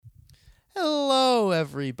Hello,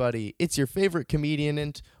 everybody. It's your favorite comedian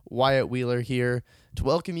and Wyatt Wheeler here to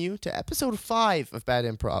welcome you to episode 5 of Bad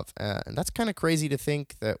Improv. And that's kind of crazy to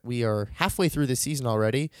think that we are halfway through the season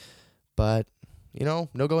already, but, no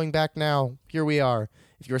going back now. Here we are.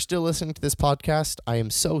 If you're still listening to this podcast, I am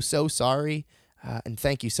so sorry, and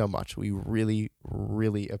thank you so much. We really,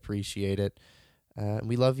 really appreciate it.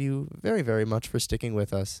 We love you very, very much for sticking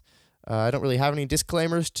with us. I don't really have any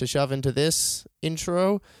disclaimers to shove into this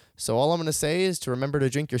intro, so all I'm going to say is to remember to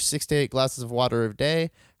drink your 6 to 8 glasses of water a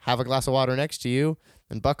day, have a glass of water next to you,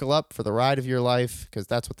 and buckle up for the ride of your life, because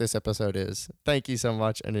that's what this episode is. Thank you so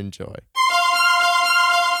much, and enjoy.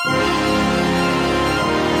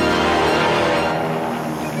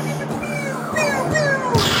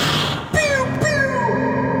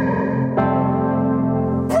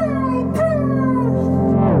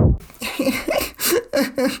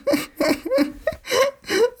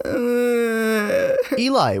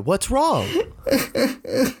 Eli, what's wrong?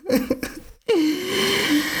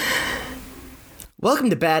 Welcome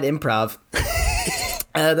to Bad Improv,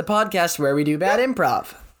 the podcast where we do bad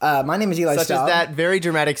improv. My name is Eli Such Staub. as that very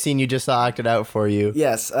dramatic scene you just saw acted out for you.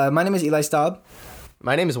 Yes, my name is Eli Staub.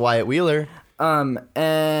 My name is Wyatt Wheeler. And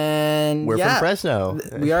We're from Fresno.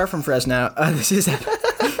 We are from Fresno. This is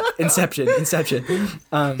Inception.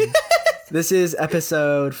 This is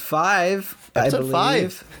episode 5. Episode I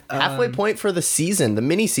believe. 5. Halfway point for the season, the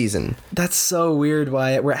mini season. That's so weird,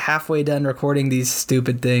 Wyatt. We're halfway done recording these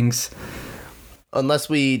stupid things. Unless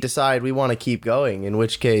we decide we want to keep going, in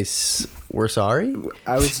which case we're sorry.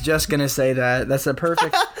 I was just gonna say that. That's the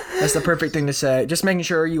perfect thing to say. Just making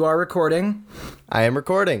sure you are recording. I am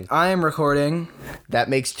recording. I am recording. That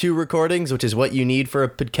makes 2 recordings, which is what you need for a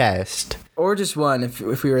podcast. Or just one if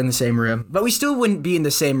we were in the same room. But we still wouldn't be in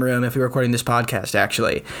the same room if we were recording this podcast,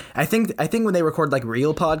 actually. I think when they record like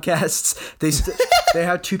real podcasts, they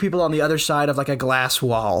have 2 people on the other side of like a glass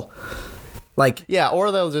wall. Like, yeah,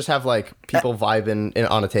 or they'll just have like people vibing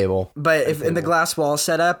on a table. But if in the glass wall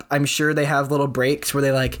setup, I'm sure they have little breaks where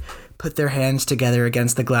they like put their hands together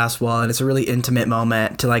against the glass wall, and it's a really intimate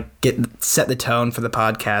moment to like set the tone for the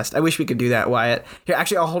podcast. I wish we could do that, Wyatt. Here,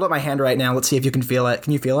 actually, I'll hold up my hand right now. Let's see if you can feel it.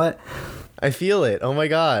 Can you feel it? I feel it. Oh my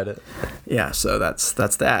god. Yeah, so that's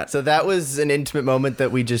that. So that was an intimate moment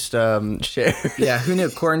that we just shared. Yeah, who knew?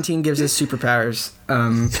 Quarantine gives us superpowers.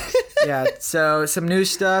 Yeah, so some new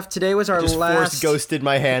stuff. Today was our just last... forced ghosted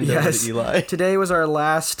my hand over to Eli. Today was our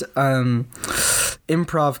last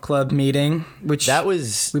improv club meeting, which that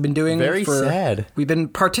was we've been doing very sad. We've been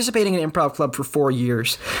participating in improv club for 4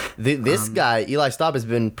 years. This guy, Eli Staub, has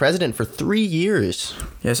been president for 3 years.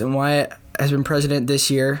 Yes, and Wyatt has been president this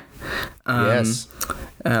year. Yes.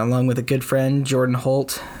 Along with a good friend, Jordan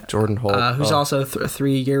Holt. Who's also a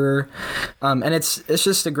 3-year. And it's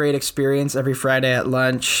just a great experience every Friday at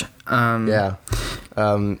lunch. We're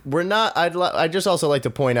not. I'd just also like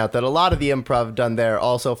to point out that a lot of the improv done there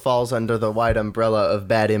also falls under the wide umbrella of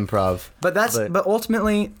bad improv. But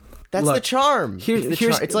ultimately, that's look, the charm.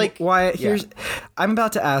 It's like Wyatt. I'm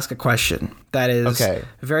about to ask a question that is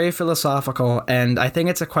very philosophical, and I think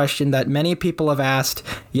it's a question that many people have asked,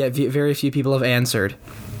 yet very few people have answered.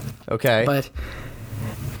 Okay. But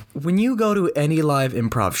when you go to any live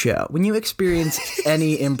improv show, when you experience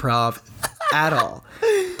any improv at all,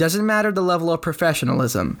 doesn't matter the level of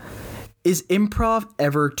professionalism, is improv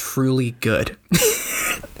ever truly good?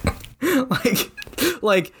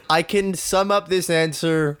 Like I can sum up this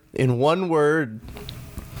answer in one word.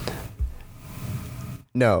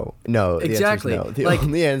 No. Exactly. The answer is no. The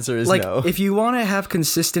only answer is no. If you want to have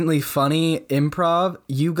consistently funny improv,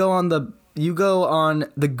 you go on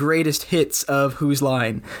the greatest hits of Whose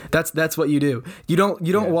Line. That's what you do. You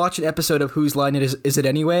don't watch an episode of Whose Line Is It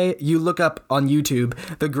Anyway? You look up on YouTube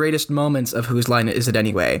the greatest moments of Whose Line Is It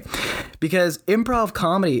Anyway? Because improv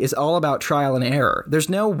comedy is all about trial and error. There's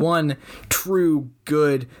no one true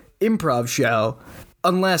good improv show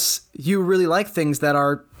unless you really like things that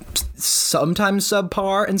are sometimes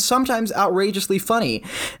subpar and sometimes outrageously funny.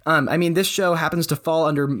 I mean, this show happens to fall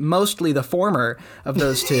under mostly the former of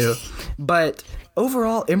those two, but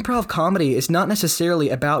overall, improv comedy is not necessarily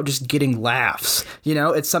about just getting laughs.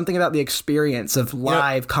 It's something about the experience of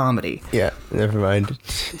live comedy. Yeah, never mind.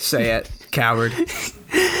 Say it, coward.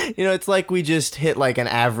 It's like we just hit like an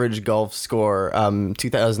average golf score,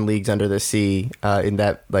 2,000 leagues under the sea, in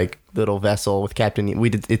that like little vessel with Captain.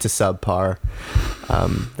 It's a subpar.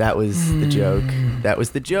 That was the joke. That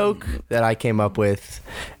was the joke that I came up with,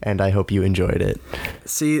 and I hope you enjoyed it.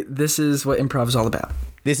 See, this is what improv is all about.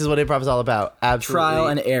 This is what improv is all about. Absolutely. Trial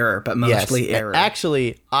and error, but mostly error.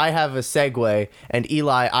 Actually, I have a segue, and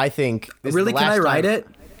Eli, I think... Really? Can I write it?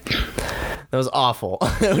 That was awful.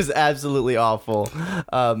 It was absolutely awful.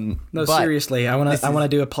 No, but seriously, I want to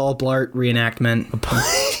do a Paul Blart reenactment.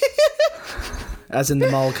 As in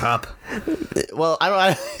the Mall Cop. Well,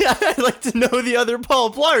 I'd like to know the other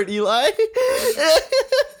Paul Blart, Eli.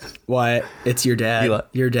 Wyatt, it's your dad. Eli.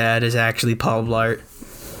 Your dad is actually Paul Blart.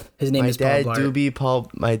 His name is Paul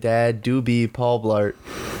Blart. My dad do be Paul Blart.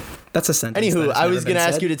 That's a sentence. Anywho, I was going to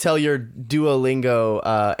ask you to tell your Duolingo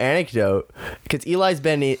anecdote, because Eli's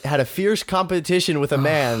had a fierce competition with a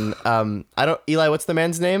man. Eli, what's the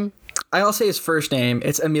man's name? I'll say his first name.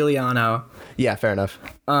 It's Emiliano. Yeah, fair enough.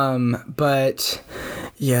 But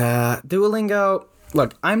yeah, Duolingo.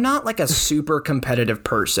 Look, I'm not like a super competitive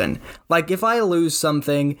person. Like, if I lose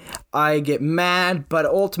something, I get mad, but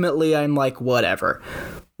ultimately I'm like, whatever.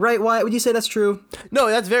 Right, Wyatt? Would you say that's true? No,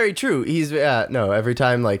 that's very true. Every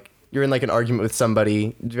time, like, you're in, like, an argument with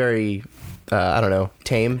somebody, very, I don't know,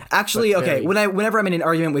 tame. Actually, okay, whenever I'm in an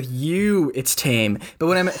argument with you, it's tame. But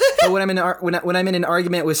when I'm in an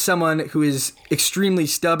argument with someone who is extremely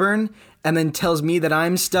stubborn and then tells me that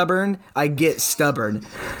I'm stubborn, I get stubborn.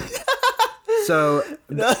 So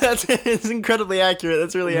no, it's incredibly accurate.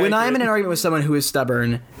 That's really accurate. When I'm in an argument with someone who is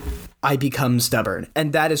stubborn, I become stubborn.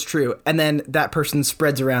 And that is true. And then that person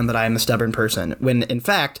spreads around that I am a stubborn person. When, in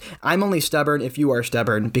fact, I'm only stubborn if you are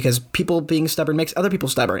stubborn, because people being stubborn makes other people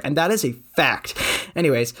stubborn. And that is a fact.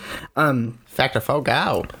 Anyways. Fact or folk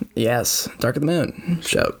out. Yes. Dark of the Moon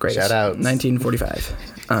show. Great. Shout out. 1945.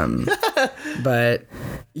 But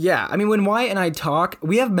yeah, I mean, when Wyatt and I talk,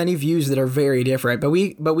 we have many views that are very different, but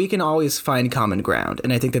we can always find common ground,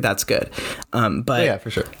 and I think that that's good. But yeah, for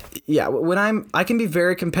sure. Yeah, when I can be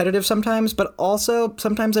very competitive sometimes, but also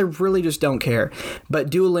sometimes I really just don't care. But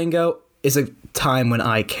Duolingo is a time when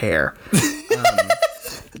I care.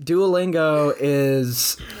 Duolingo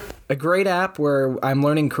is a great app where I'm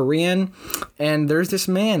learning Korean, and there's this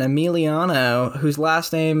man, Emiliano, whose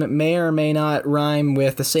last name may or may not rhyme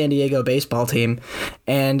with the San Diego baseball team,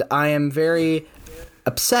 and I am very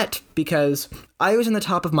upset because I was in the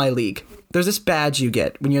top of my league. There's this badge you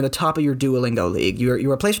get when you're the top of your Duolingo league. You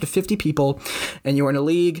are placed with 50 people, and you're in a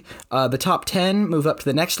league. The top 10 move up to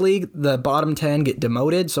the next league. The bottom 10 get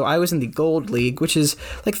demoted. So I was in the gold league, which is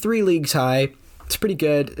like 3 leagues high. It's pretty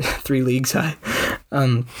good. 3 leagues high.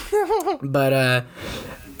 But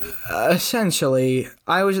essentially,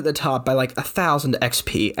 I was at the top by like 1,000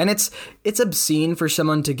 XP, and it's obscene for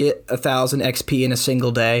someone to get 1,000 XP in a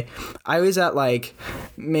single day. I was at like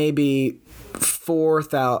maybe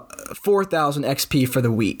 4,000 XP for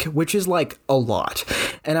the week, which is like a lot.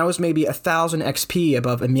 And I was maybe 1,000 XP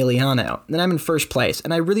above Emiliano. And I'm in first place.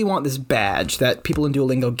 And I really want this badge that people in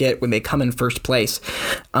Duolingo get when they come in first place.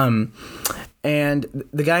 And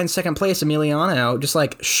the guy in second place, Emiliano, just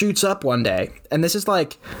like shoots up one day. And this is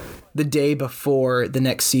like the day before the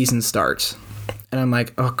next season starts. And I'm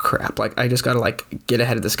like, oh crap, like I just gotta like get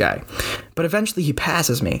ahead of this guy. But eventually he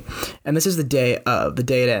passes me. And this is the day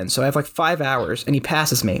it ends. So I have like 5 hours and he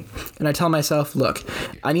passes me. And I tell myself, look,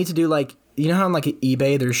 I need to do like, you know how on like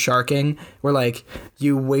eBay there's sharking, where like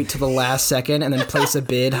you wait to the last second and then place a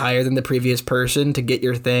bid higher than the previous person to get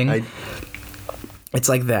your thing? It's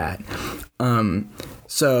like that.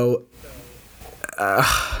 So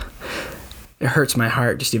it hurts my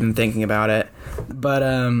heart just even thinking about it. But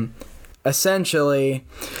essentially,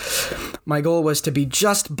 my goal was to be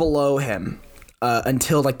just below him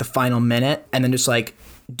until like the final minute, and then just like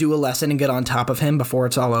do a lesson and get on top of him before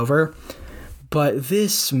it's all over. But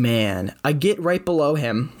this man, I get right below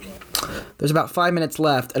him. There's about 5 minutes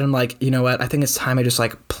left, and I'm like, you know what? I think it's time I just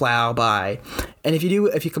like plow by. And if you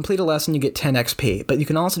complete a lesson, you get 10 XP. But you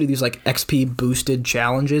can also do these like XP boosted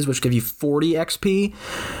challenges, which give you 40 XP.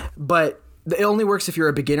 But it only works if you're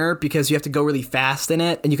a beginner, because you have to go really fast in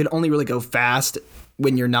it, and you can only really go fast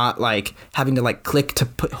when you're not like having to like click to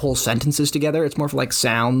put whole sentences together. It's more for like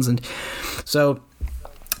sounds. And so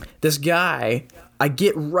this guy, I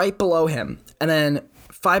get right below him, and then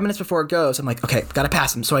 5 minutes before it goes, I'm like, okay, gotta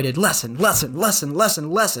pass him. So I did lesson,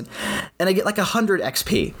 and I get like 100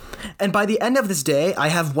 XP. And by the end of this day, I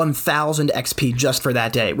have 1,000 XP just for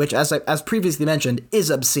that day, which, as previously mentioned,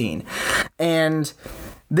 is obscene. And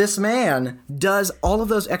this man does all of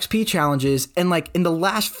those XP challenges, and like in the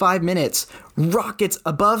last 5 minutes, rockets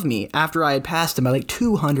above me after I had passed him by like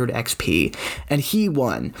 200 XP, and he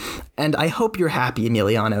won. And I hope you're happy,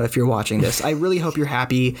 Emiliano, if you're watching this. I really hope you're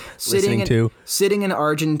happy sitting in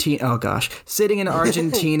Argentina. Oh gosh, sitting in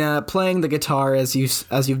Argentina, playing the guitar as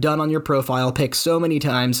you've done on your profile pic so many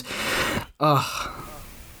times.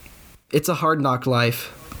 It's a hard knock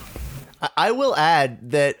life. I will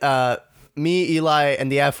add that me, Eli,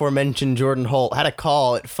 and the aforementioned Jordan Holt had a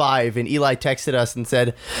call at 5, and Eli texted us and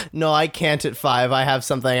said, "No, I can't at 5. I have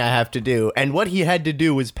something I have to do." And what he had to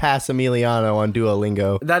do was pass Emiliano on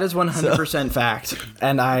Duolingo. That is 100% fact,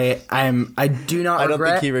 and I do not. I don't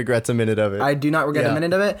regret, think he regrets a minute of it. I do not regret a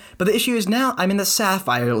minute of it. But the issue is now I'm in the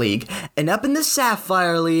Sapphire League, and up in the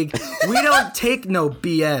Sapphire League, we don't take no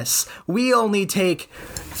BS. We only take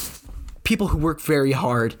people who work very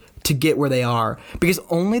hard to get where they are, because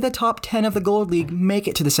only the top 10 of the Gold League make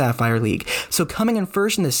it to the Sapphire League. So coming in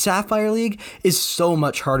first in the Sapphire League is so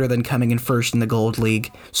much harder than coming in first in the Gold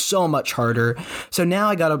League. So much harder. So now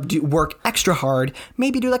I gotta work extra hard,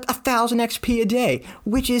 maybe do like 1,000 XP a day,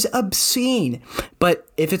 which is obscene. But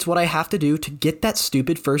if it's what I have to do to get that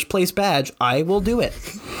stupid first place badge, I will do it.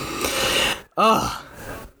 Oh,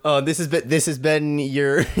 this has been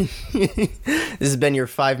your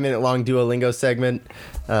 5-minute long Duolingo segment.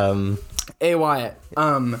 Hey Wyatt,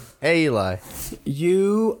 Hey Eli,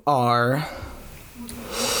 you are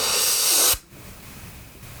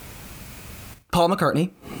Paul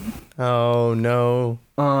McCartney. Oh no.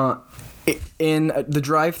 In the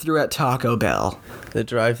drive-thru at Taco Bell. I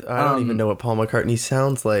don't even know what Paul McCartney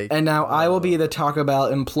sounds like. And now I will be the Taco Bell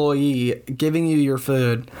employee giving you your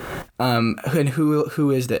food. And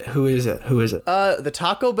who is it? Who is it? The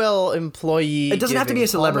Taco Bell employee. It doesn't have to be a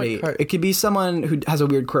celebrity. It could be someone who has a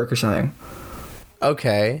weird quirk or something.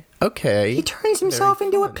 Okay. He turns himself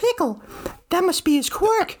into a pickle. That must be his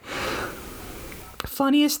quirk.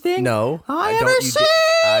 Funniest thing I ever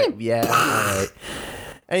seen. Yeah. All right.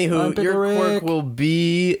 Anywho, your quirk will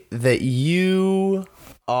be that you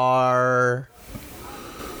are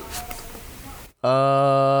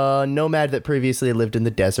a nomad that previously lived in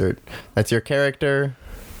the desert. That's your character.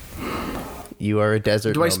 You are a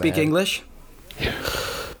desert nomad. Do I speak English?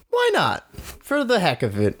 Why not? For the heck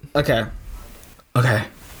of it. Okay.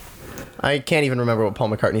 I can't even remember what Paul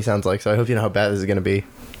McCartney sounds like, so I hope you know how bad this is going to be.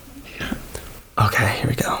 Okay, here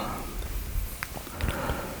we go.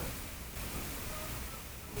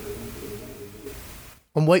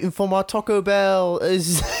 I'm waiting for my Taco Bell. What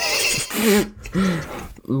does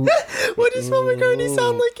Paul McCartney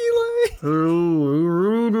sound like, Eli? Hello, are you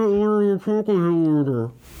ready to order a Taco Bell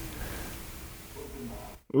order?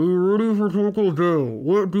 Are you ready for Taco Bell?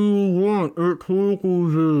 What do you want at Taco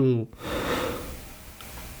Bell?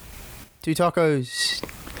 2 tacos.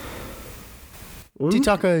 What? 2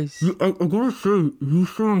 tacos. I gotta say, you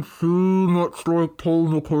sound so much like Paul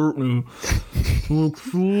McCartney. Like,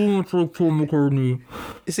 so much like Paul McCartney.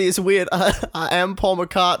 See, it's weird. I am Paul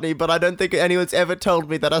McCartney, but I don't think anyone's ever told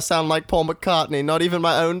me that I sound like Paul McCartney. Not even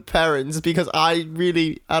my own parents, because I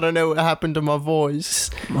don't know what happened to my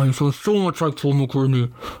voice. I sound so much like Paul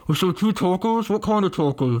McCartney. So 2 tacos? What kind of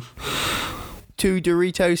tacos? 2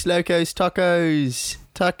 Doritos Locos Tacos.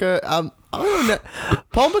 I don't know.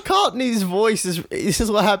 Paul McCartney's voice is. This is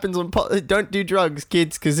what happens when. Don't do drugs,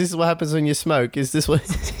 kids, because this is what happens when you smoke. Is this what?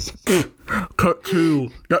 Cut 2.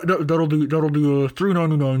 That'll be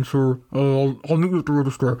 $3.99, sir. I'll meet you at the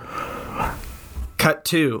register. Cut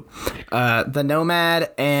 2. The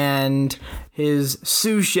Nomad and his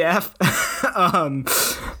sous chef,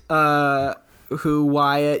 who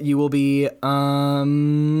Wyatt, you will be,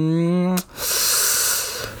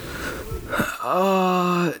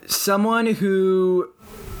 someone who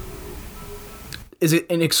is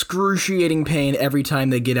in excruciating pain every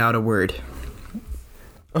time they get out a word.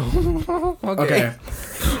 Okay.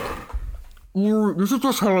 This is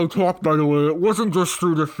just how I talk, by the way. It wasn't just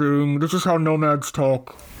through the thing. This is how nomads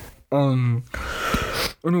talk. Anyways,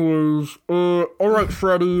 alright,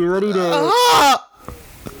 Freddy, you ready to...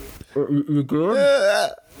 you good?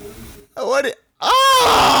 What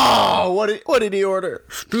did he order?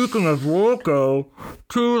 Speaking of Loco,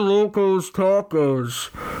 2 Locos Tacos.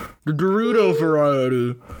 The Dorito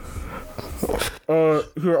variety.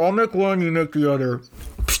 Here, I'll make one, you make the other.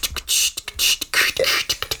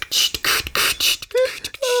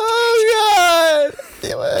 Oh,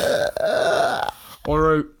 God!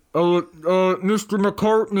 Alright, Mr.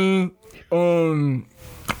 McCartney,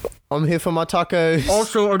 I'm here for my tacos.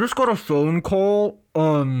 Also, I just got a phone call,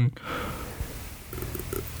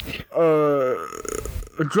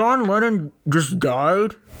 John Lennon just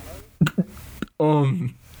died. I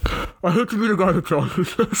hate to be the guy who tells you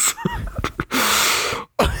this.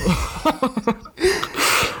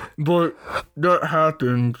 But that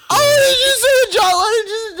happened. So. Oh, did you say John Lennon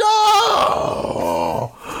just died?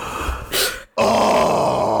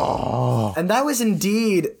 Oh. And that was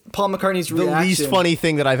indeed Paul McCartney's The reaction. least funny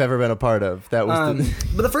thing that I've ever been a part of. That was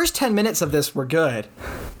But the first 10 minutes of this were good.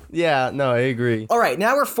 Yeah, no, I agree. All right,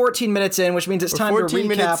 now we're 14 minutes in, which means it's time to recap 14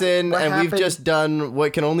 minutes in, what and we've happened just done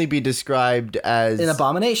what can only be described as an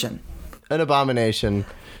abomination. an abomination.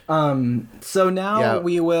 So now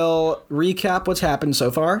we will recap what's happened so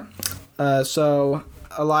far. So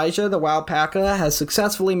Elijah, the Wowpaca, has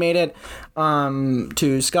successfully made it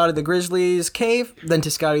to Scotty the Grizzly's cave, then to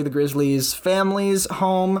Scotty the Grizzly's family's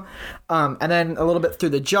home, and then a little bit through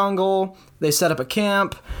the jungle. They set up a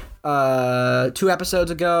camp. 2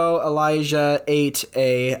 episodes ago, Elijah ate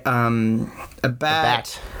a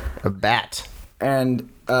bat. A bat. And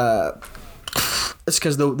it's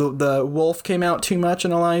because the wolf came out too much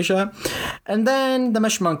in Elijah. And then the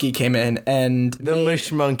Mush Monkey came in and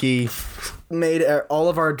Mush Monkey made all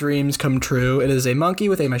of our dreams come true. It is a monkey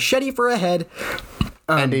with a machete for a head.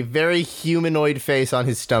 And a very humanoid face on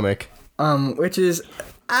his stomach. Which is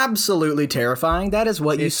absolutely terrifying. That is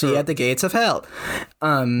what you see at the gates of hell.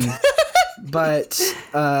 But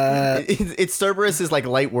It's Cerberus is like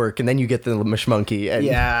light work, and then you get the Mush Monkey. And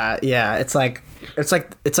yeah, it's like the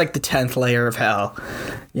 10th layer of hell.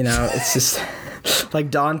 You know, it's just like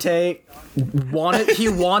Dante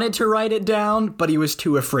wanted to write it down, but he was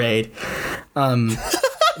too afraid.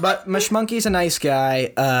 But Mush Monkey's a nice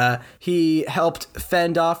guy. He helped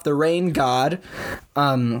fend off the rain god.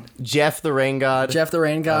 Jeff the Rain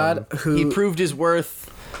God. Who he proved his worth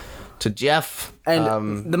to Jeff.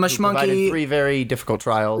 And the Mush who provided Monkey 3 very difficult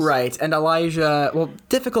trials. Right, and Elijah, well,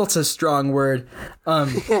 difficult's a strong word.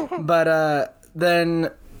 But then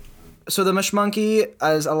so the Mush Monkey,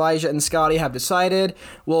 as Elijah and Scotty have decided,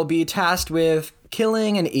 will be tasked with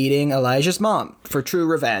killing and eating Elijah's mom for true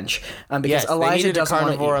revenge. Because Yes, Elijah they needed a doesn't want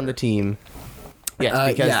to carnivore on the team.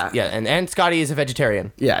 Yes, because and Scotty is a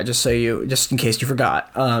vegetarian. Yeah, just in case you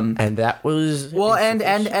forgot. And that was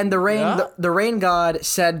And the rain god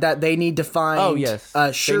said that they need to find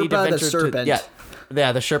Sherpa the serpent.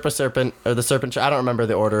 The Sherpa serpent or the serpent. I don't remember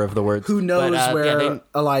the order of the words. Who knows where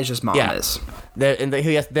Elijah's mom is? They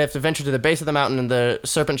have to venture to the base of the mountain, and the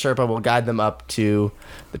serpent Sherpa will guide them up to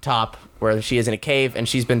the top, where she is in a cave, and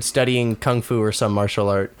she's been studying kung fu or some martial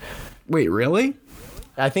art. Wait, really?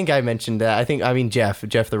 I think I mentioned that.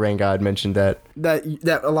 Jeff the Rain God mentioned that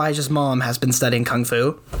Elijah's mom has been studying kung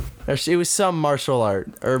fu. It was some martial art,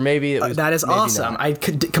 or maybe it was. That is awesome. Not. I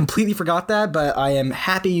completely forgot that, but I am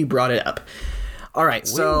happy you brought it up. All right,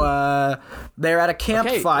 so they're at a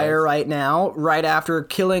campfire right now, right after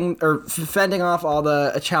killing or fending off all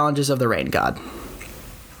the challenges of the rain god.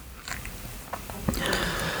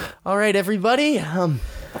 All right, everybody.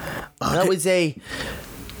 That was a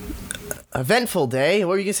eventful day.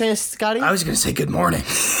 What were you gonna say, Scotty? I was gonna say good morning.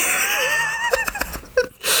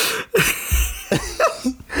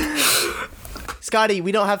 Scotty,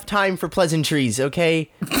 we don't have time for pleasantries,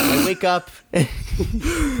 okay? I wake up.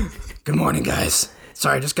 Good morning, guys.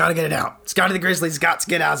 Sorry, just gotta get it out. Scotty the Grizzly's got to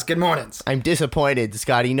get out. Good mornings. I'm disappointed,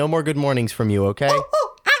 Scotty. No more good mornings from you, okay?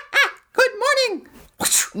 Good morning.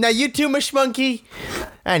 Now you too, Mush Monkey.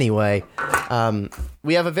 Anyway,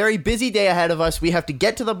 we have a very busy day ahead of us. We have to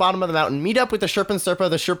get to the bottom of the mountain, meet up with the Sherpa,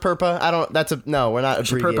 the Sherperpa. No, we're not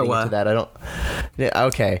abbreviating it to that. I don't. Yeah,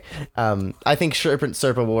 okay. I think Serpent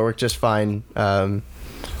will work just fine.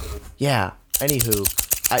 Yeah. Anywho,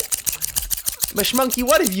 Mush Monkey,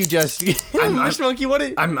 what have you just? Mush Monkey, what?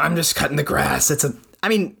 I'm just cutting the grass.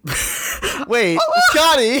 Wait,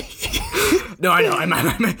 Scotty. No, I know.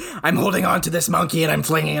 I'm holding on to this monkey and I'm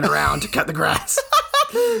flinging it around to cut the grass.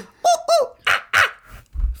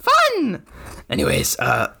 Fun. Anyways,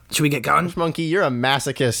 should we get going? Mush Monkey, you're a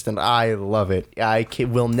masochist, and I love it. I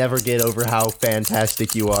will never get over how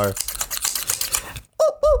fantastic you are.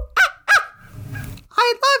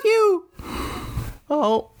 I love you.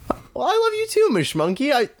 Oh, well, I love you too, Mush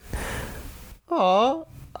Monkey.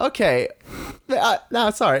 Okay. No,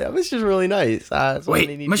 sorry. That was just really nice.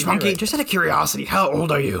 Wait, Mush Monkey, just out of curiosity, how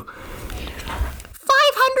old are you?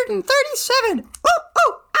 537.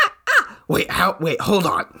 Wait, hold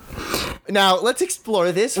on. Now, let's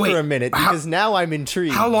explore this for a minute, because now I'm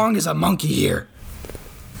intrigued. How long is a monkey year?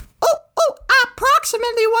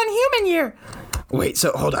 Approximately 1 human year. Wait,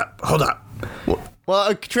 so hold up.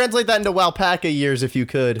 Well, translate that into Wowpaca years if you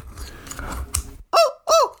could.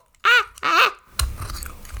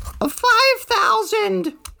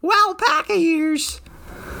 5,000 Wowpaca years.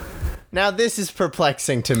 Now, this is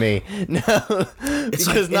perplexing to me. No,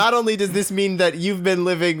 because not only does this mean that you've been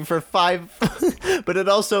living for 5, but it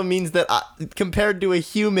also means that compared to a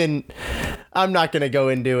human, I'm not going to go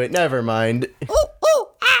into it. Never mind.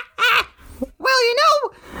 Well, you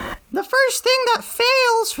know, the first thing that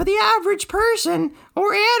fails for the average person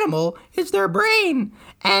or animal is their brain.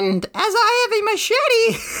 And as I have a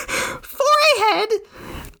machete for a head,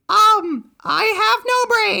 I have no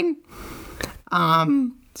brain.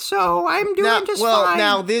 So I'm doing just fine.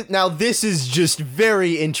 Now this is just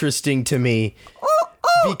very interesting to me.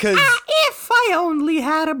 Because if I only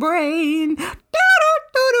had a brain.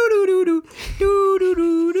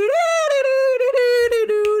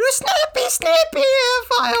 Snippy, snippy,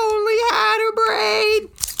 if I only had a brain.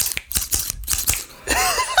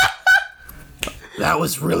 That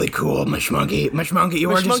was really cool, Mushmonkey. Mushmonkey,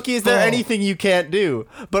 you are just Mushmonkey, is there anything you can't do?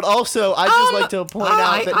 But also, I'd just like to point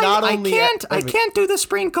out that not only... I can't do the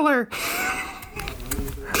sprinkler.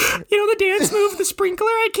 You know the dance move, the sprinkler?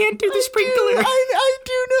 I can't do the sprinkler. I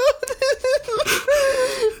do know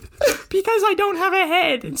this. Because I don't have a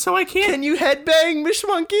head, and so I can't... Can you headbang,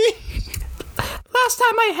 Mushmonkey? Last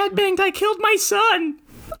time I headbanged, I killed my son.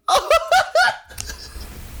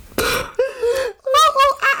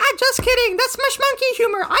 Just kidding. That's Mushmonkey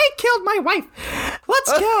humor. I killed my wife.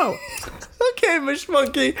 Let's go. Okay,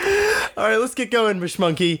 Mushmonkey. All right, let's get going,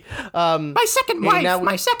 Mushmonkey. My second wife.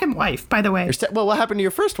 My second wife, by the way. Well, what happened to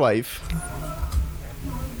your first wife?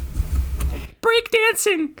 Break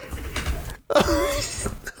dancing.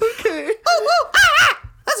 Okay.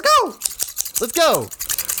 Let's go. Let's go.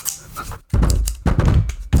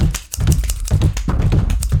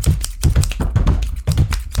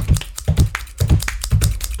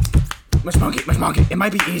 Mushmonkey, it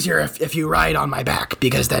might be easier if you ride on my back,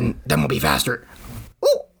 because then we'll be faster.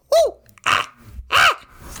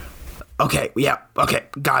 Okay, yeah, okay,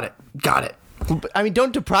 got it. I mean,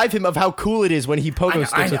 don't deprive him of how cool it is when he pogo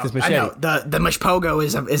sticks with his machete. I know. The Mushpogo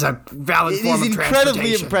is a valid form of transportation. It is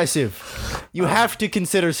incredibly impressive. You have to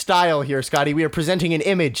consider style here, Scotty. We are presenting an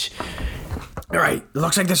image. All right, it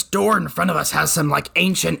looks like this door in front of us has some like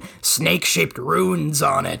ancient snake-shaped runes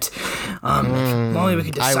on it. If only we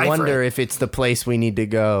could decipher I wonder if it's the place we need to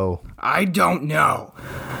go. I don't know.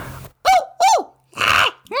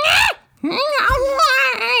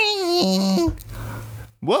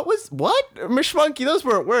 What? Mushmonkey, those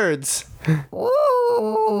weren't words.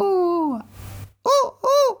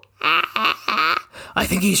 I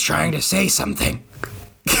think he's trying to say something.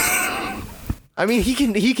 I mean,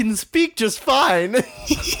 he can speak just fine.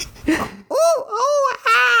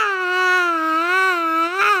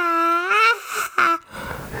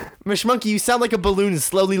 Mushmonkey, you sound like a balloon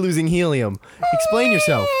slowly losing helium. Explain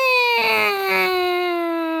yourself.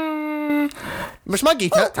 Mushmonkey,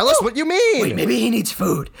 tell us what you mean. Wait, maybe he needs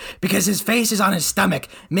food because his face is on his stomach.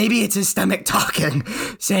 Maybe it's his stomach talking,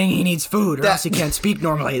 saying he needs food, or else he can't speak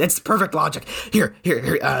normally. That's perfect logic. Here,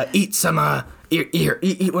 eat some.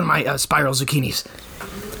 Eat one of my spiral zucchinis.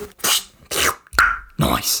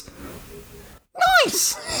 Nice.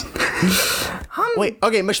 Wait,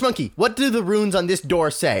 okay, Mushmonkey, what do the runes on this door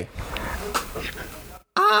say?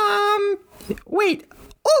 Wait.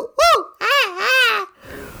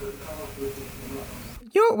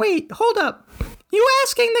 Wait, hold up. You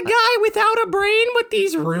asking the guy without a brain what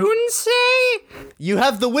these runes say? You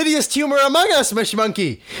have the wittiest humor among us,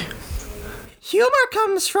 Mushmonkey. Humor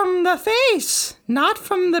comes from the face, not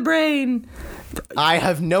from the brain. I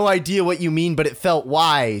have no idea what you mean, but it felt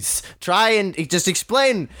wise. Try and just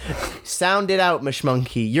explain. Sound it out,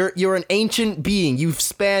 Mushmonkey. You're an ancient being. You've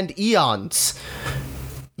spanned eons.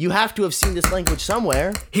 You have to have seen this language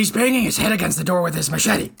somewhere. He's banging his head against the door with his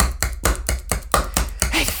machete.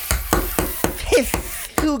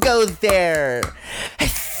 Who goes there?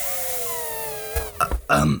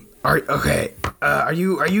 Are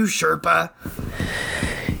you Sherpa?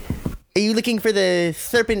 Are you looking for the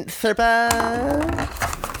serpent Serpa?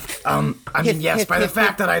 I mean, yes, by the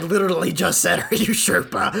fact that I literally just said, are you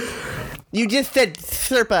Sherpa? You just said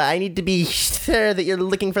Serpa. I need to be sure that you're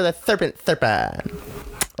looking for the serpent Serpa.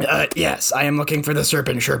 Yes, I am looking for the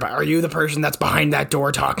serpent Sherpa. Are you the person that's behind that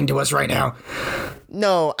door talking to us right now?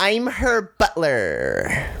 No, I'm her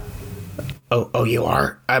butler. Oh, you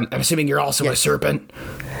are? I'm assuming you're also a serpent?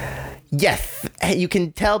 Yes, you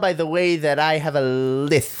can tell by the way that I have a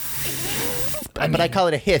lisp. But I call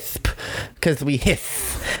it a hisp, because we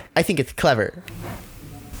hiss. I think it's clever.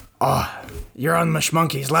 You're on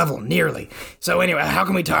Mushmonkey's level, nearly. So anyway, how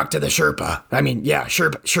can we talk to the Sherpa? I mean, yeah,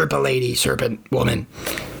 Sherpa lady, serpent woman.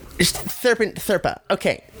 Serpent Serpa.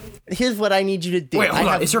 Okay, here's what I need you to do. Wait, hold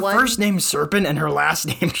on. Is her first name Serpent and her last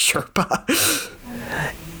name Sherpa?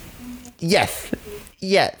 Yes.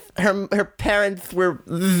 Her parents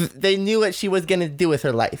they knew what she was gonna do with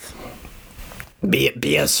her life.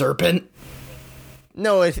 Be a serpent?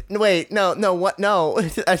 No, what? No, a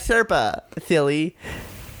Serpa, silly.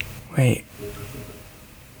 Wait.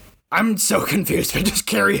 I'm so confused, but just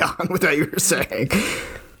carry on with what you were saying.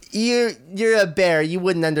 You're a bear. You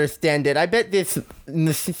wouldn't understand it. I bet this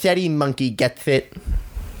machete monkey gets it.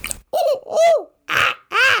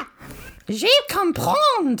 Je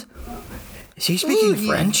comprends. Is he speaking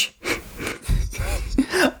French?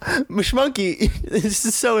 Mushmonkey, this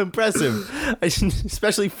is so impressive.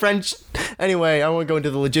 Especially French. Anyway, I won't go into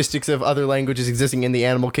the logistics of other languages existing in the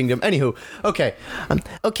animal kingdom. Anywho, okay.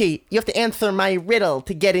 Okay, you have to answer my riddle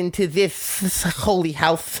to get into this holy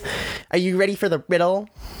house. Are you ready for the riddle?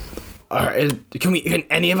 Can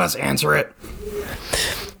any of us answer it?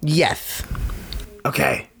 Yes.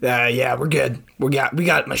 Okay. Yeah, we're good. We got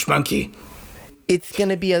Mushmonkey. It's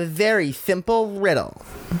gonna be a very simple riddle.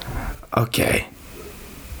 Okay.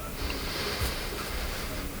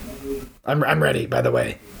 I'm ready, by the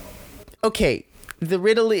way. Okay, the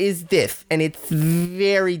riddle is this, and it's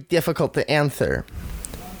very difficult to answer.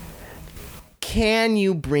 Can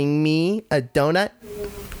you bring me a donut?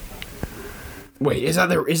 Wait, is that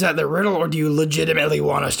the riddle, or do you legitimately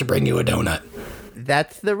want us to bring you a donut?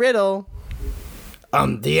 That's the riddle.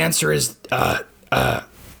 The answer is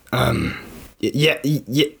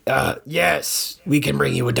yes, we can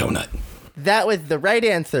bring you a donut. That was the right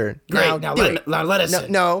answer. Great. Now let us in.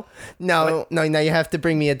 No. Now you have to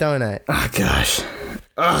bring me a donut. Oh gosh.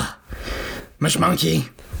 Ugh. Mushmonkey.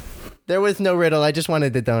 There was no riddle. I just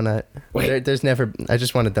wanted the donut. Wait. There's never. I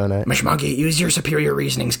just want a donut. Mushmonkey, use your superior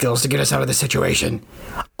reasoning skills to get us out of the situation.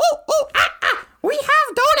 We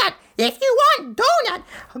have donut. If you want donut,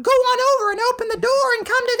 go on over and open the door and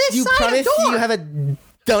come to this You side promise of door. you have a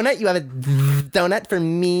donut? You have a donut for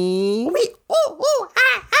me?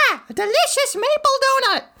 Delicious maple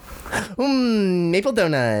donut. Maple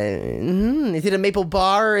donut. Is it a maple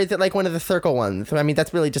bar or is it like one of the circle ones? I mean,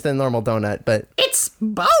 that's really just a normal donut, but... It's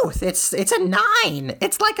both. It's a 9.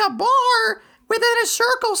 It's like a bar within a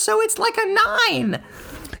circle, so it's like a 9.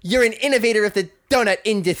 You're an innovator of the donut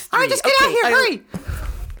industry. All right, just get out of here. Hurry.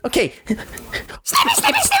 Okay. Snippy.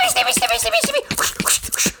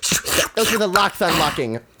 Those are the locks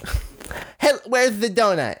unlocking. Hey, where's the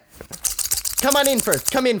donut? Come on in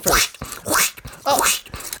first. Come in first.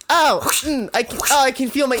 I can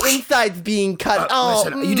feel my insides being cut.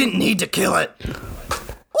 Listen, you didn't need to kill it.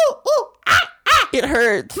 It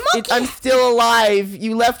hurts. I'm still alive.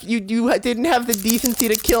 You left. You didn't have the decency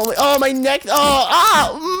to kill me. Oh, my neck.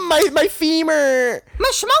 My femur.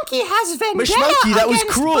 Mushmonkey has vendetta Mushmonkey, that was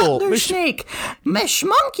against cruel. Butler Snake.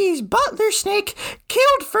 Mushmonkey's Butler Snake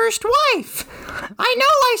killed first wife. I know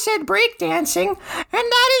I said breakdancing, and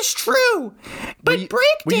that is true. But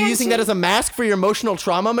breakdancing... Were you using that as a mask for your emotional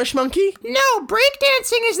trauma, Mushmonkey? No,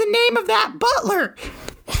 breakdancing is the name of that butler.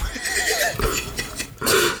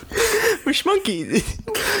 Mushmonkey,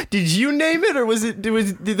 did you name it, or did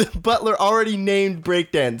the butler already named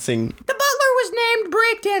breakdancing? The butler was named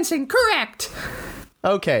breakdancing, correct.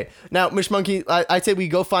 Okay, now Mushmonkey, I'd say we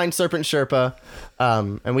go find Serpent Sherpa,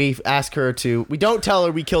 and we ask her to. We don't tell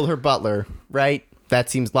her we killed her butler, right? That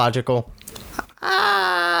seems logical. Yeah.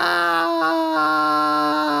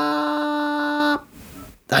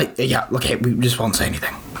 Okay, we just won't say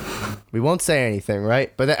anything. We won't say anything,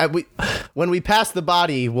 right? But when we pass the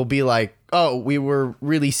body, we'll be like, oh, we were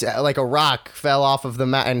really sad. Like a rock fell off of the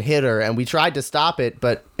mat and hit her, and we tried to stop it,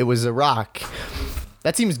 but it was a rock.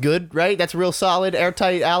 That seems good, right? That's a real solid,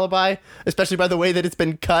 airtight alibi, especially by the way that it's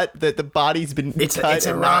been cut, that the body's been cut. It's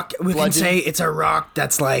a rock. We can say it's a rock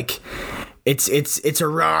that's like... It's a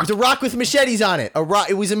rock. It's a rock with machetes on it. A rock.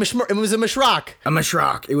 It was a mushrock. A mushrock.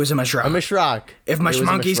 It was a mushrock. A mushrock. If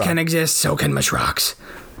mushmonkeys can exist, so can mushrocks.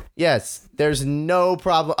 Yes, there's no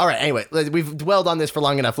problem. All right, anyway, we've dwelled on this for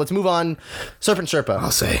long enough. Let's move on. Serpent Sherpa.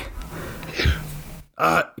 I'll say.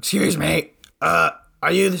 Excuse me.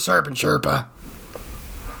 Are you the Serpent Sherpa?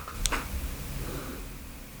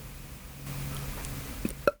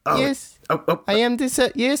 Yes. I am this.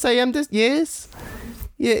 Yes, I am this. Yes.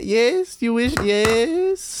 Yeah, yes, you wish.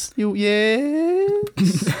 Yes. You,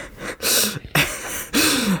 yes.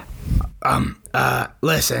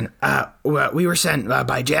 Listen, we were sent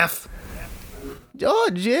by Jeff.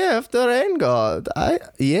 Oh, Jeff the Rain God.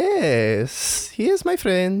 Yes, he is my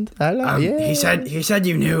friend. Yes. He said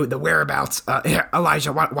you knew the whereabouts. Here,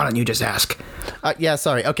 Elijah, why don't you just ask? Yeah,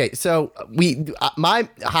 sorry. Okay, so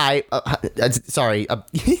sorry.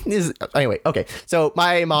 Anyway, okay. So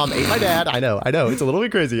my mom ate my dad. I know. It's a little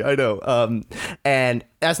bit crazy. I know. And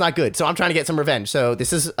that's not good. So I'm trying to get some revenge. So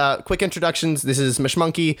this is quick introductions. This is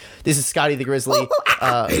Mushmonkey. This is Scotty the Grizzly.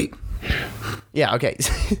 Hey. Yeah, okay.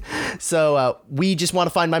 So we just want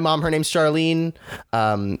to find my mom. Her name's Charlene.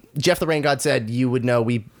 Jeff the Rain God said you would know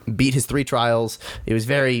we beat his 3 trials. It was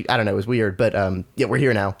very, I don't know, it was weird, but yeah, we're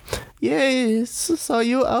here now. Yes, so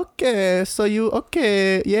you, okay. So you,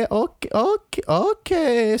 okay. Yeah,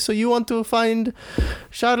 okay. So you want to find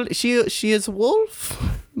Charlene. She is Wolf.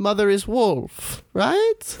 Mother is Wolf,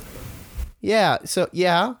 right? Yeah. So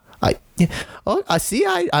yeah. I see.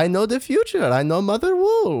 I know the future. I know Mother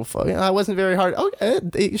Wolf. I wasn't very hard.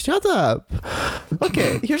 Okay, shut up.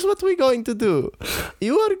 Okay, here's what we're going to do.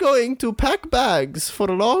 You are going to pack bags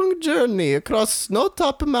for a long journey across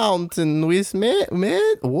Snowtop Mountain with me.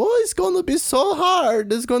 It's going to be so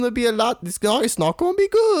hard. There's going to be a lot. It's not going to be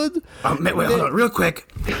good. Wait, hold on, real quick.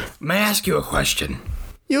 May I ask you a question?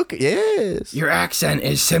 Yes. Your accent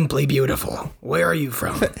is simply beautiful. Where are you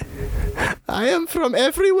from? I am from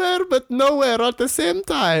everywhere but nowhere at the same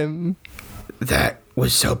time. That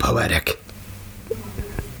was so poetic.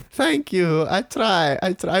 Thank you. I try.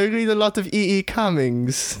 I read a lot of E.E.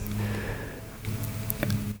 Cummings.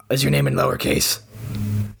 Is your name in lowercase?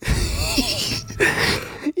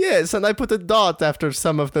 Yes, and I put a dot after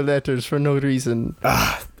some of the letters for no reason.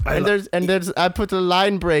 I put a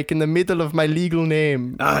line break in the middle of my legal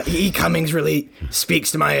name. E. Cummings really speaks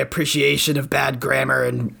to my appreciation of bad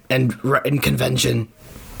grammar and convention.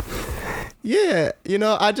 Yeah,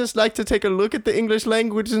 I just like to take a look at the English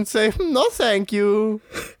language and say, no thank you.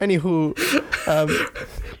 Anywho.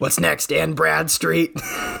 What's next, Anne Bradstreet? Get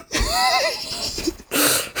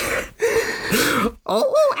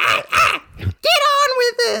on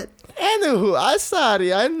with it. Anywho, I'm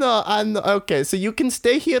sorry. I'm not. Okay, so you can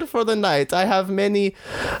stay here for the night. I have many,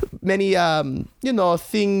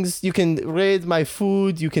 things. You can raid my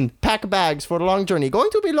food. You can pack bags for a long journey. Going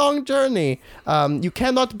to be long journey. You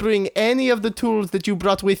cannot bring any of the tools that you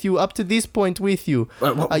brought with you up to this point with you.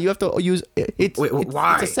 You have to use it.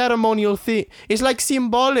 Why? It's a ceremonial thing. It's like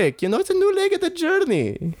symbolic. It's a new leg of the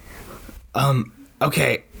journey.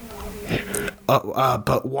 Okay.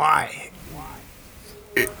 But why?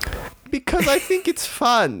 Because I think it's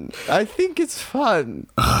fun. Okay,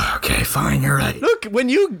 fine, you're right. Look, when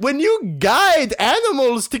you guide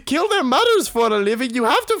animals to kill their mothers for a living, you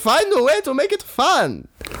have to find a way to make it fun.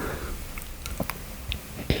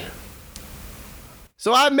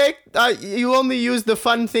 So you only use the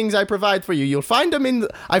fun things I provide for you. You'll find them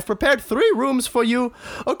I've prepared 3 rooms for you.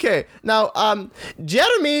 Okay, now,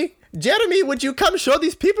 Jeremy, would you come show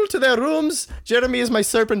these people to their rooms? Jeremy is my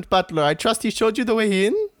serpent butler. I trust he showed you the way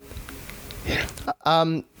in.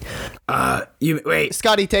 Wait.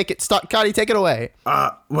 Scotty, take it. Scotty, take it away.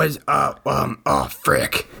 Frick.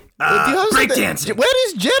 Breakdancing. Where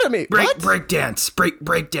is Jeremy? Break dance. Break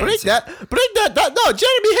dancing. Break that. No,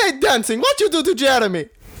 Jeremy hates dancing. What you do to Jeremy?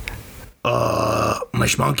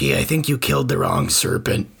 Mush Monkey, I think you killed the wrong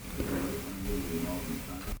serpent.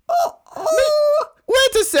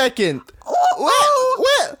 Wait a second.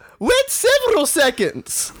 Wait several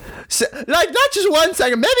seconds. Not just 1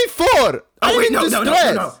 second, maybe 4.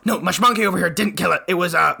 No, Mush Monkey over here didn't kill it. It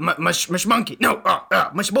was Mush Monkey. No,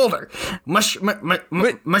 Mush Boulder. Mush Boulder.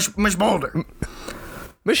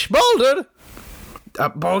 Mush Boulder?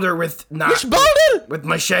 Boulder with Mush Boulder? with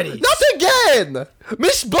machetes. Not again.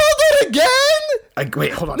 Mush Boulder again?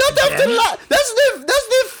 Wait, hold on. Not after that's the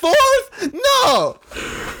 4th. No.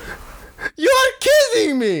 You are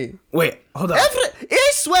kidding me. Wait, hold on.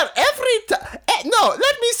 I swear, every time. No,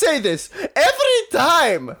 let me say this. Every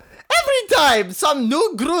time some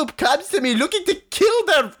new group comes to me looking to kill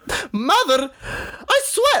their mother, I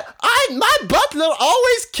swear, my butler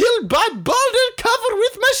always killed by boulder covered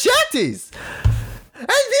with machetes. And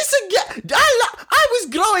this again, I was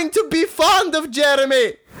growing to be fond of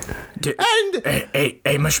Jeremy.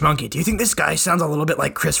 Hey, Mush Monkey, do you think this guy sounds a little bit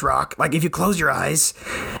like Chris Rock? Like, if you close your eyes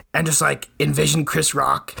and just, like, envision Chris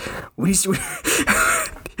Rock,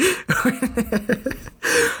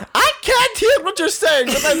 I can't hear what you're saying,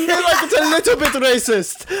 but I feel like it's a little bit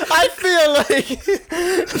racist. I feel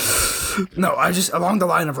like... No, I just, along the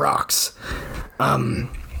line of rocks.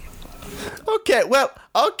 Okay,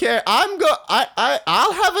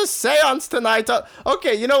 I'll have a seance tonight.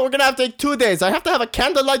 Okay, we're gonna have to take 2 days. I have to have a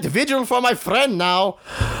candlelight vigil for my friend now.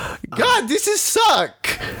 God, this is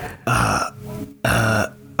suck.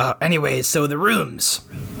 Anyway, so the rooms.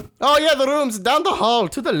 Oh yeah, the rooms down the hall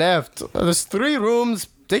to the left. There's 3 rooms.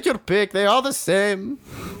 Take your pick. They're all the same.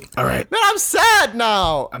 All right. Man, I'm sad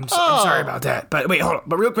now. I'm sorry about that. But wait, hold on.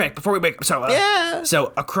 But real quick, before we wake up,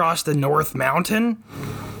 so across the North Mountain.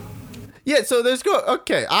 Yeah, so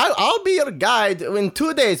okay, I'll be your guide. In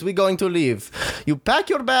 2 days, we're going to leave. You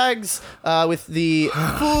pack your bags with the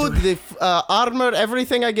food, the armor,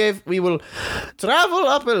 everything I gave. We will travel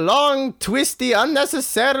up a long, twisty,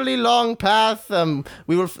 unnecessarily long path. There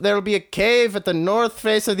will be a cave at the north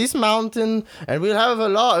face of this mountain, and we'll have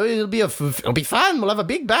it'll be fun. We'll have a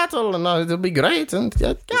big battle, and it'll be great. And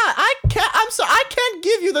I can't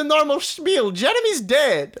give you the normal spiel. Jeremy's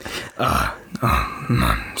dead.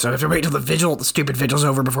 So we have to wait till the stupid vigil's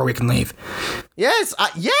over before we can leave. Yes,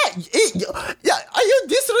 are you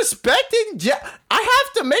disrespecting I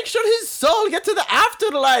have to make sure his soul gets to the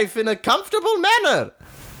afterlife in a comfortable manner.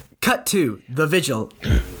 Cut to the vigil.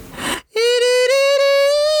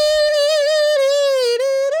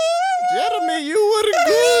 Jeremy, you were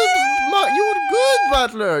good. You were good,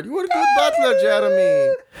 Butler. You were good, Butler,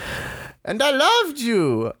 Jeremy. And I loved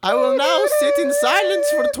you. I will now sit in silence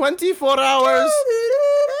for 24 hours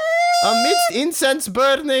amidst incense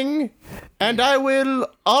burning, and I will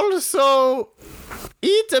also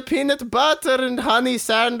eat a peanut butter and honey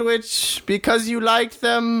sandwich because you liked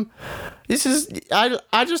them. This is,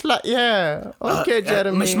 I just like, yeah. Okay,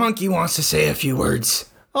 Jeremy. Miss Monkey wants to say a few words.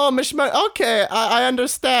 Oh, okay, I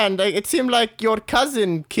understand. It seemed like your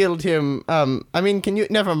cousin killed him. I mean, can you,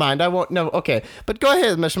 never mind, I won't, no, okay. But go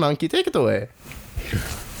ahead, Miss Monkey, take it away.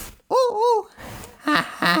 Ooh,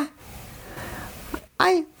 ha.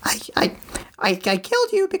 I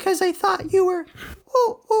killed you because I thought you were,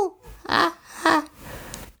 ha.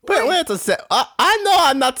 Wait a sec. I know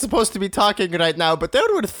I'm not supposed to be talking right now, but there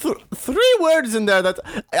were three words in there that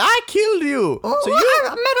I killed you. Oh, so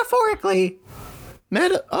you metaphorically.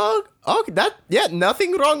 Yeah,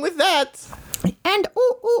 nothing wrong with that. And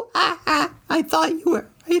I thought you were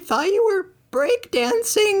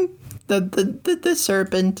breakdancing the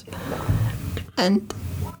serpent. And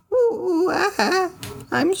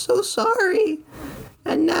I'm so sorry.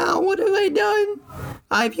 And now what have I done?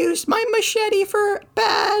 I've used my machete for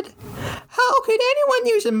bad. How could anyone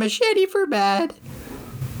use a machete for bad?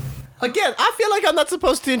 Again, I feel like I'm not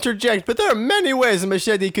supposed to interject, but there are many ways a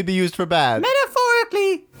machete could be used for bad.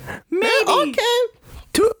 Metaphorically, maybe. Okay,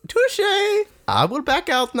 touche. I will back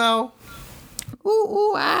out now.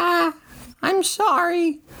 I'm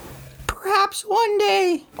sorry. Perhaps one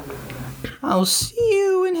day I'll see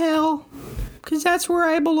you in hell, because that's where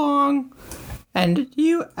I belong. And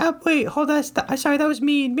you, wait, hold on, sorry, that was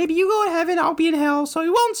mean. Maybe you go to heaven, I'll be in hell, so we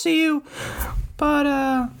won't see you. But,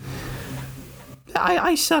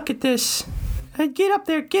 I suck at this. Get up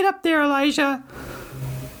there, Elijah.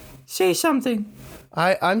 Say something.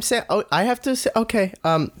 I'm saying, I have to say, okay,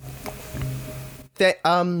 I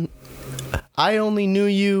only knew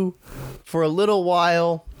you for a little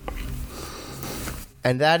while,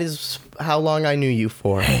 and that is how long I knew you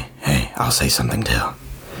for. Hey, I'll say something too.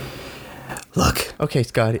 Look. Okay,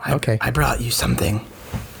 Scotty. Okay. I brought you something.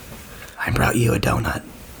 I brought you a donut.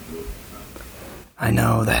 I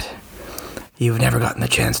know that you've never gotten the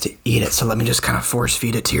chance to eat it, so let me just kind of force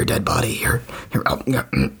feed it to your dead body. Here. Come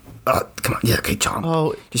on. Yeah, okay, chomp.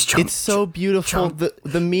 Oh, just chomp. It's so beautiful. Chomp.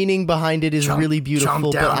 The meaning behind it is really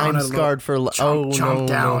beautiful, but I'm scarred for. Chomp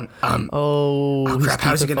down. His Crap!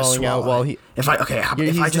 How's he teeth are gonna falling out swallow? while he? If I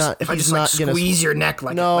just squeeze your neck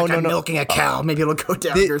like I'm milking a cow, maybe it'll go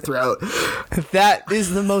down your throat. That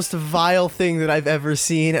is the most vile thing that I've ever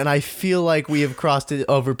seen, and I feel like we have crossed it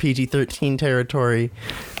over PG-13 territory.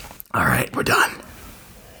 All right, we're done.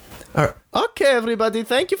 Okay, everybody,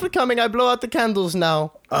 thank you for coming. I blow out the candles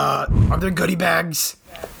now. Are there goodie bags?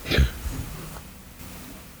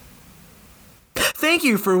 Thank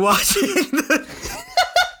you for watching.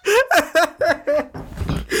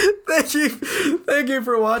 Thank you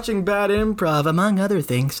for watching Bad Improv, among other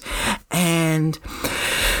things. And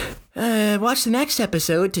watch the next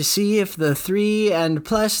episode to see if the 3 and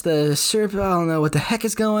plus the serpent, I don't know what the heck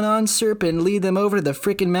is going on, serpent lead them over to the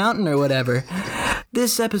frickin' mountain or whatever.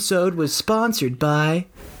 This episode was sponsored by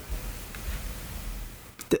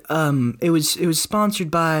it was sponsored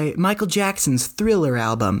by Michael Jackson's Thriller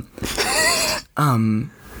album.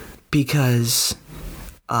 Because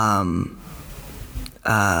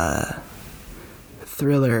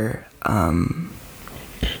Thriller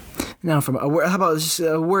now from how about just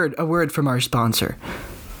a word from our sponsor.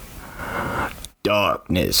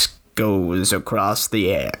 Darkness goes across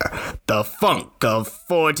the air. The funk of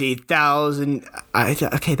 40,000.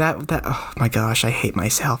 Okay, that. Oh my gosh, I hate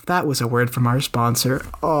myself. That was a word from our sponsor.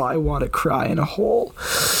 Oh, I want to cry in a hole.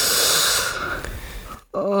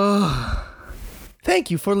 Oh. Thank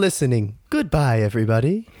you for listening. Goodbye,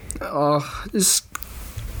 everybody. Oh, just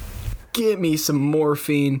give me some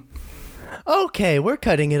morphine. Okay, we're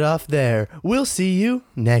cutting it off there. We'll see you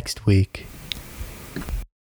next week.